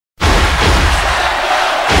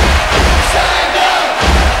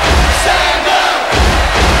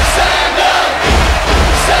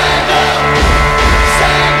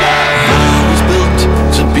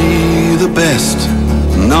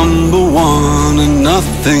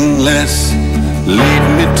less. Lead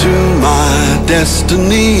me to my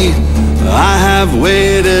destiny. I have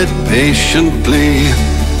waited patiently.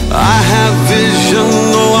 I have vision,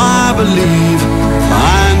 though I believe.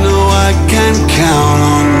 I know I can count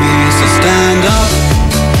on me. So stand up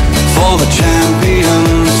for the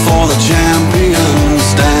champions, for the champions.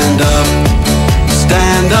 Stand up,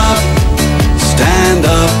 stand up, stand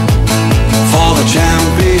up for the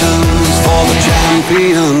champions, for the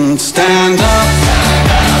champions. Stand up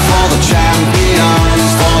for the champions,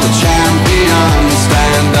 for the champions.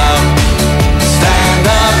 Stand up, stand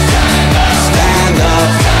up, stand up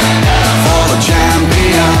for the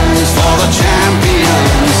champions, for the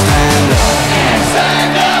champions. Stand up,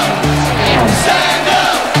 stand up, stand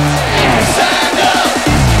up, stand up.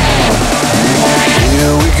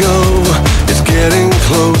 Here we go, it's getting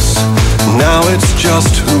close. Now it's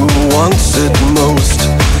just who wants it most.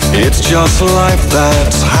 It's just life,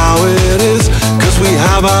 that's how it is. 'Cause we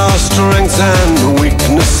have our strengths and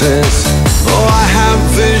weaknesses. Oh, I have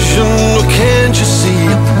vision, oh, can't you see?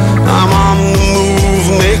 I'm on the move,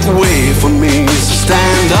 make way for me. So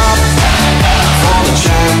stand up for the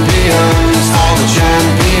champions, for the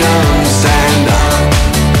champions. Stand up,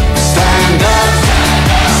 stand up,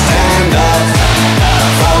 stand up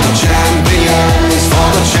for the champions, for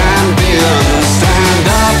the champions. Stand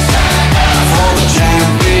up for the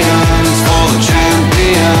champions, for the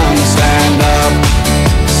champions. Stand up,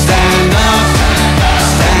 stand up,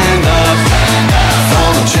 stand up for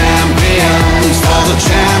the champions, for the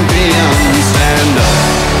champions. Stand up.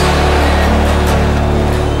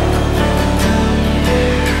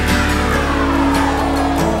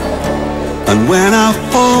 And when I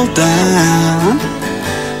fall down,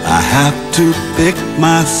 I have to pick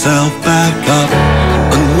myself back up.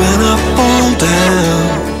 And when I fall down,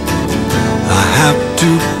 I have to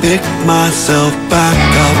pick myself back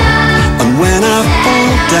up. And when I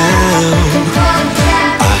fall down,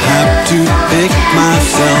 I have to pick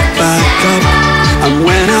myself back up. And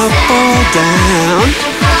when I fall down,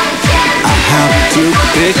 I have to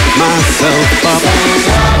pick myself up.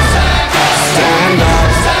 Stand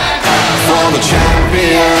up for the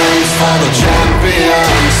champions, for the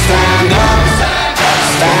champions. Stand up,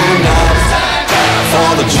 stand up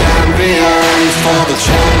for the champions, for the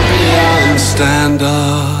champions. Stand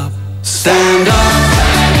up, stand up,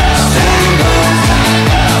 stand up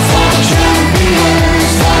for the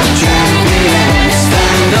champions, for the champions.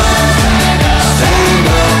 Stand up, stand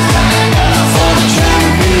up for the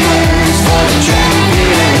champions, for the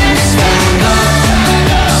champions. Stand up,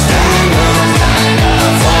 stand up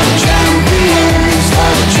for the champions,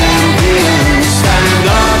 for the champions. Stand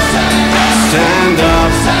up, stand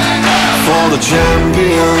up for the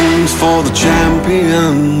champions, for the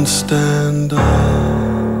champions. Stand up.